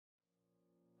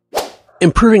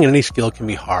Improving in any skill can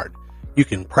be hard. You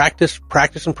can practice,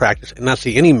 practice, and practice and not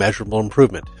see any measurable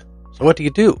improvement. So what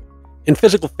do? In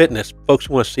physical fitness, folks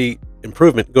who want to see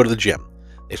improvement go to the gym.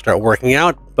 They start working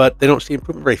out, but they don't see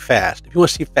improvement very fast. If you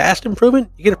want to see fast improvement,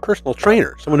 you get a personal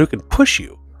trainer, someone who can push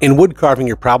you. In wood carving,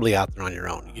 you're probably out there on your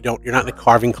own. You're not in a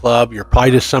carving club. You're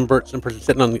probably just some person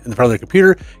sitting in front of their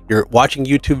computer. You're watching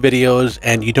YouTube videos,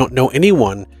 and you don't know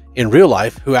anyone in real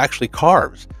life who actually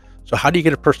carves. So how do you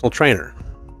get a personal trainer?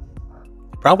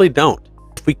 You probably don't.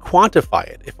 If we quantify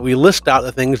it, if we list out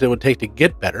the things that it would take to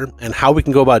get better and how we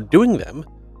can go about doing them,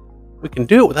 we can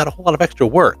do it without a whole lot of extra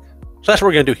work. So that's what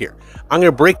we're going to do here. I'm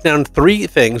going to break down 3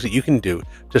 things that you can do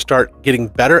to start getting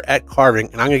better at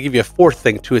carving, and I'm going to give you a 4th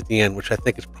thing too at the end, which I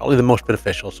think is probably the most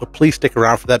beneficial. So please stick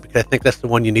around for that, because I think that's the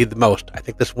one you need the most. I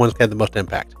think this one's going to have the most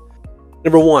impact.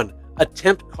 Number 1,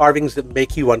 attempt carvings that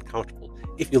make you uncomfortable.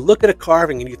 If you look at a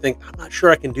carving and you think, I'm not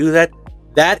sure I can do that,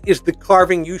 that is the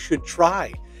carving you should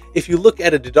try. If you look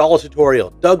at a Daedalus tutorial,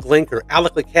 Doug Link, or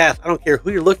Alec Lacasse, I don't care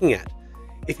who you're looking at.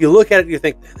 If you look at it and you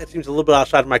think, that seems a little bit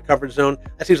outside of my comfort zone,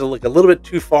 that seems like a little bit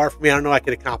too far for me, I don't know I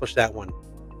could accomplish that one.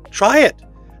 Try it.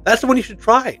 That's the one you should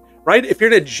try, right? If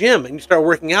you're in a gym and you start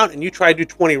working out and you try to do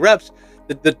 20 reps,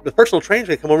 the personal trainer is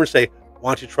going to come over and say,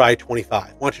 why don't you try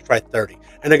 25? Why don't you try 30?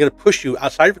 And they're going to push you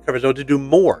outside of your comfort zone to do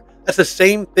more. That's the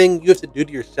same thing you have to do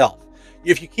to yourself.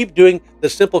 If you keep doing the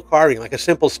simple carving, like a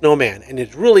simple snowman, and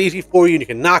it's really easy for you and you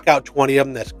can knock out 20 of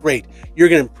them, that's great. You're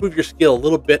going to improve your skill a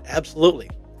little bit, absolutely.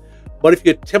 But if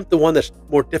you attempt the one that's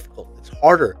more difficult, it's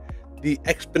harder, the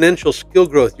exponential skill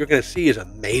growth you're going to see is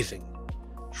amazing.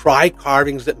 Try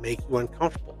carvings that make you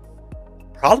uncomfortable.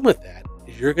 The problem with that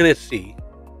is you're going to see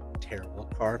terrible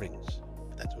carvings.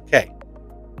 That's okay.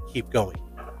 Keep going.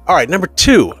 All right, number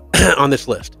 2 on this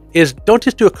list is don't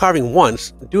just do a carving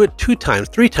once, do it 2 times,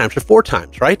 3 times, or 4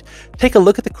 times, right? Take a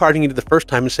look at the carving you did the first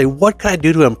time and say, what can I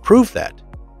do to improve that?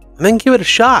 And then give it a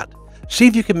shot. See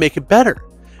if you can make it better.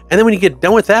 And then when you get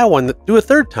done with that one, do a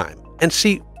 3rd time and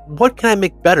see, what can I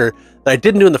make better that I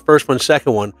didn't do in the first one,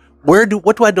 second one? What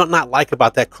do I not like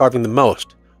about that carving the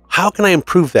most? How can I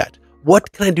improve that?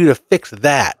 What can I do to fix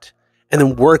that? And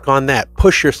then work on that.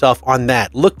 Push yourself on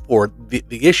that. Look for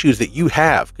the issues that you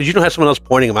have, because you don't have someone else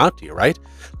pointing them out to you, right?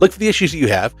 Look for the issues that you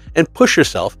have and push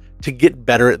yourself to get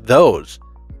better at those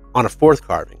on a 4th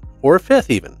carving or a 5th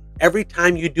even. Every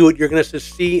time you do it, you're going to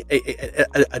see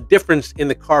a difference in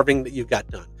the carving that you've got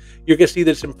done. You're going to see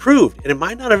that it's improved, and it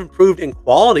might not have improved in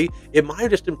quality. It might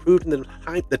have just improved in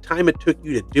the time it took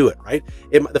you to do it, right?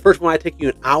 The first one might take you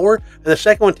an hour, and the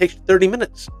second one takes you 30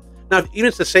 minutes. Now, if even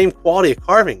it's the same quality of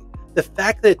carving, the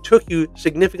fact that it took you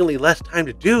significantly less time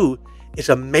to do is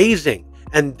amazing,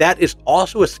 and that is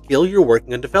also a skill you're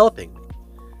working on developing.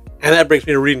 And that brings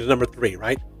me to reading to number 3,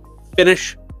 right?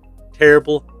 Finish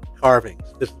terrible carvings.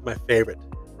 This is my favorite,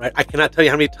 right? I cannot tell you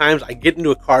how many times I get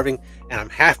into a carving and I'm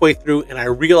halfway through and I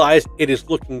realize it is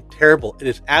looking terrible. It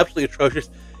is absolutely atrocious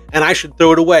and I should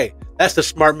throw it away. That's the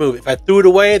smart move. If I threw it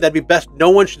away, that'd be best. No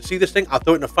one should see this thing. I'll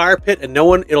throw it in a fire pit and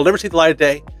it'll never see the light of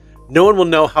day. No one will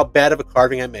know how bad of a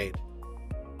carving I made.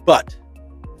 But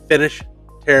finish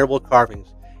terrible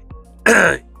carvings.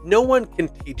 No one can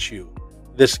teach you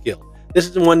this skill. This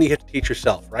is the one you have to teach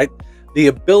yourself, right? The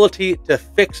ability to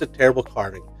fix a terrible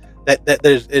carving that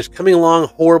is coming along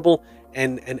horrible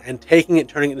and taking it,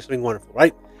 turning it into something wonderful,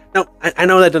 right? Now, I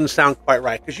know that doesn't sound quite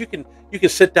right, because you can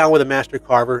sit down with a master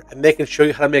carver and they can show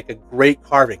you how to make a great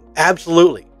carving.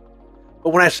 Absolutely. But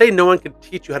when I say no one can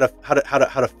teach you how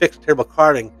to fix terrible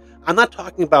carving, I'm not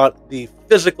talking about the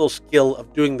physical skill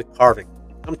of doing the carving.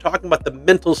 I'm talking about the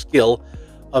mental skill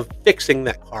of fixing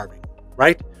that carving,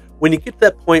 right? When you get to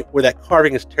that point where that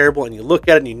carving is terrible and you look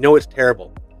at it and you know it's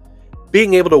terrible,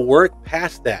 being able to work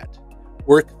past that,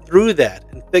 work through that,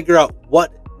 and figure out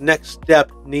what next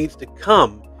step needs to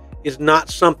come is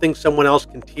not something someone else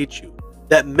can teach you.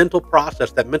 That mental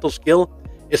process, that mental skill,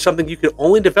 is something you can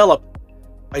only develop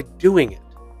by doing it.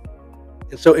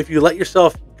 And so if you let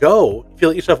yourself go, if you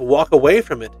let yourself walk away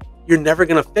from it, you're never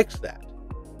going to fix that.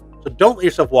 So don't let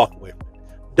yourself walk away from it.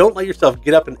 Don't let yourself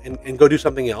get up and go do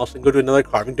something else and go do another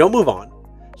carving. Don't move on.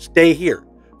 Stay here.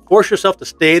 Force yourself to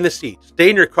stay in the seat. Stay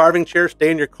in your carving chair, stay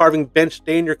in your carving bench,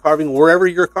 stay in your carving wherever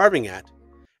you're carving at,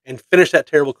 and finish that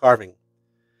terrible carving.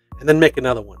 And then make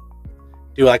another one.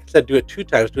 Like I said, do it 2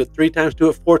 times, do it 3 times, do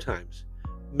it 4 times.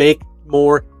 Make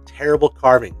more terrible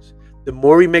carvings. The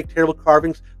more we make terrible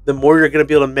carvings, the more you're going to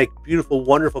be able to make beautiful,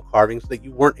 wonderful carvings that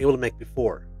you weren't able to make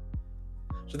before.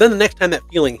 So then the next time that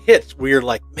feeling hits where you're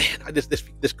like, man,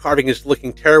 this carving is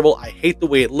looking terrible, I hate the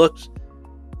way it looks,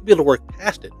 you'll be able to work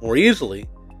past it more easily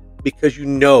because you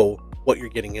know what you're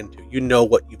getting into. You know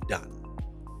what you've done.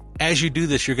 As you do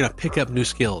this, you're going to pick up new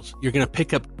skills. You're going to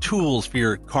pick up tools for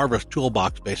your carver's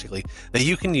toolbox, basically, that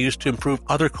you can use to improve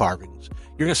other carvings.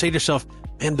 You're going to say to yourself,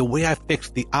 man, the way I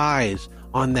fixed the eyes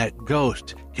on that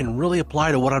ghost can really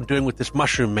apply to what I'm doing with this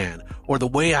mushroom man. Or the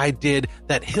way I did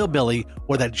that hillbilly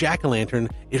or that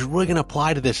jack-o'-lantern is really going to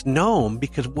apply to this gnome,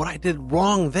 because what I did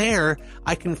wrong there,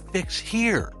 I can fix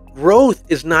here. Growth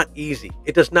is not easy.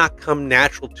 It does not come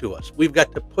natural to us. We've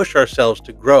got to push ourselves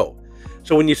to grow.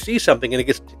 So when you see something and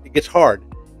it gets hard,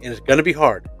 and it's going to be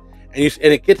hard, and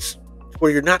it gets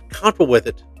where you're not comfortable with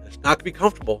it, and it's not going to be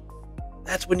comfortable,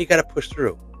 that's when you got to push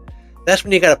through. That's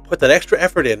when you got to put that extra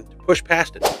effort in to push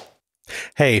past it.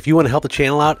 Hey, if you want to help the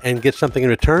channel out and get something in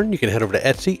return, you can head over to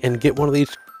Etsy and get one of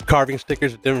these carving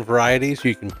stickers of different varieties.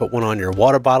 You can put one on your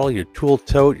water bottle, your tool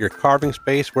tote, your carving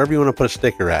space, wherever you want to put a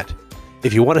sticker at.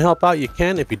 If you want to help out, you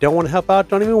can. If you don't want to help out,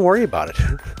 don't even worry about it.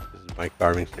 This is my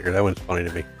carving sticker. That one's funny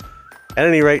to me. At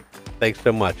any rate, thanks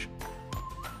so much.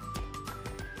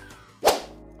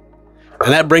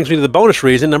 And that brings me to the bonus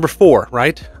reason, number 4,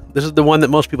 right? This is the one that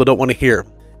most people don't want to hear.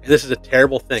 And this is a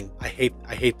terrible thing. I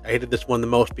hated this one the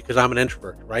most because I'm an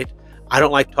introvert, right? I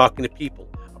don't like talking to people.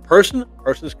 A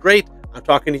person's great. I'm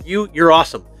talking to you, you're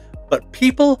awesome. But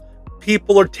people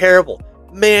are terrible.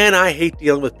 Man, I hate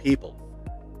dealing with people.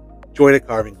 Join a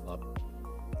carving club.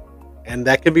 And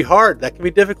that can be hard. That can be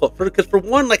difficult. Because for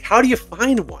one, like, how do you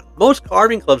find one? Most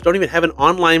carving clubs don't even have an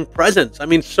online presence. I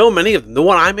mean, so many of them. The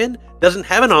one I'm in doesn't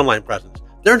have an online presence.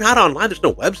 They're not online. There's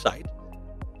no website.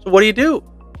 So what do?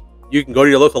 You can go to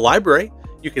your local library.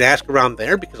 You can ask around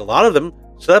there, because a lot of them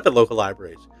set up at local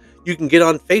libraries. You can get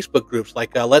on Facebook groups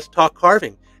like Let's Talk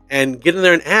Carving and get in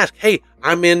there and ask, hey,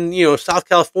 I'm in, South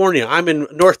California. I'm in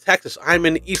North Texas. I'm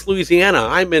in East Louisiana.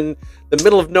 I'm in the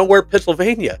middle of nowhere,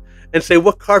 Pennsylvania, and say,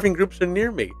 what carving groups are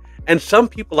near me? And some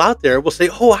people out there will say,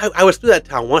 oh, I was through that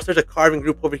town once. There's a carving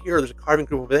group over here. There's a carving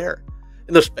group over there.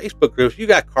 In those Facebook groups, you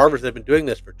got carvers that have been doing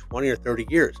this for 20 or 30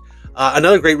 years.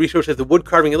 Another great resource is the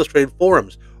Woodcarving Illustrated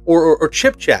forums, or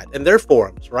Chip Chat and their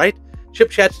forums, right? Chip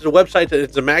Chat is a website,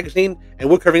 it's a magazine, and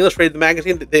Woodcarving Illustrated, the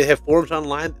magazine, they have forums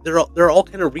online. There are all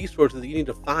kind of resources that you need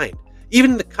to find.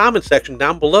 Even in the comment section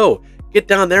down below, get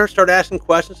down there and start asking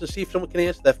questions to see if someone can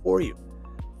answer that for you.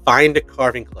 Find a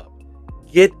carving club.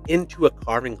 Get into a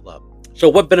carving club. So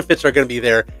what benefits are going to be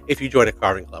there if you join a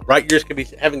carving club, right? You're just going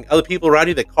to be having other people around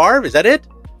you that carve. Is that it?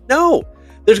 No.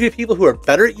 There's going to be people who are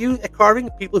better at you at carving,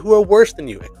 people who are worse than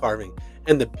you at carving.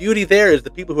 And the beauty there is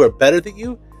the people who are better than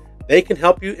you, they can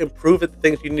help you improve at the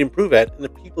things you need to improve at. And the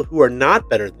people who are not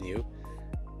better than you,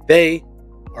 they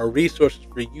are resources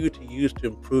for you to use to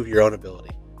improve your own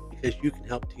ability, because you can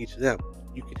help teach them.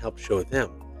 You can help show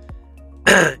them.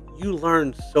 You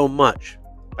learn so much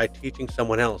by teaching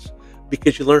someone else,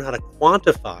 because you learn how to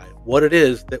quantify what it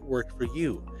is that worked for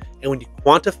you. And when you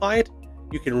quantify it,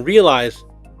 you can realize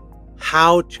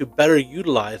how to better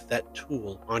utilize that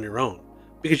tool on your own.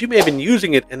 Because you may have been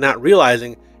using it and not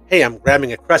realizing, hey, I'm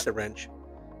grabbing a crescent wrench,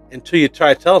 until you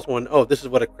try to tell someone, oh, this is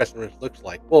what a crescent wrench looks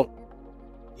like. Well,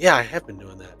 yeah, I have been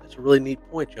doing that. That's a really neat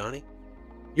point, Johnny.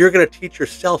 You're going to teach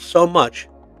yourself so much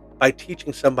by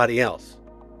teaching somebody else,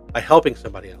 by helping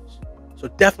somebody else. So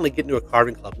definitely get into a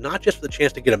carving club, not just for the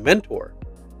chance to get a mentor,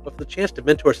 but for the chance to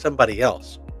mentor somebody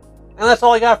else. And that's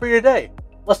all I got for you today.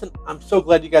 Listen, I'm so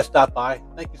glad you guys stopped by.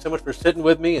 Thank you so much for sitting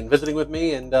with me and visiting with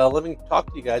me, and let me talk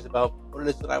to you guys about what it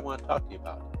is that I want to talk to you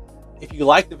about. If you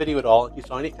liked the video at all, if you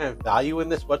saw any kind of value in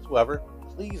this whatsoever,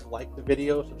 please like the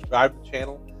video, subscribe to the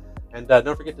channel, and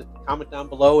don't forget to comment down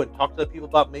below and talk to other people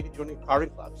about maybe joining a carving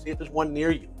club. See if there's one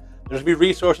near you. There's going to be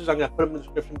resources. I'm going to put them in the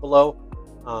description below.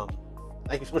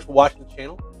 Thank you so much for watching the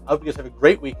channel. I hope you guys have a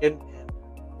great weekend, and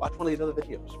watch one of these other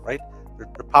videos, right? They're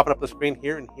popping up on the screen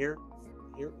here and here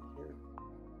and here.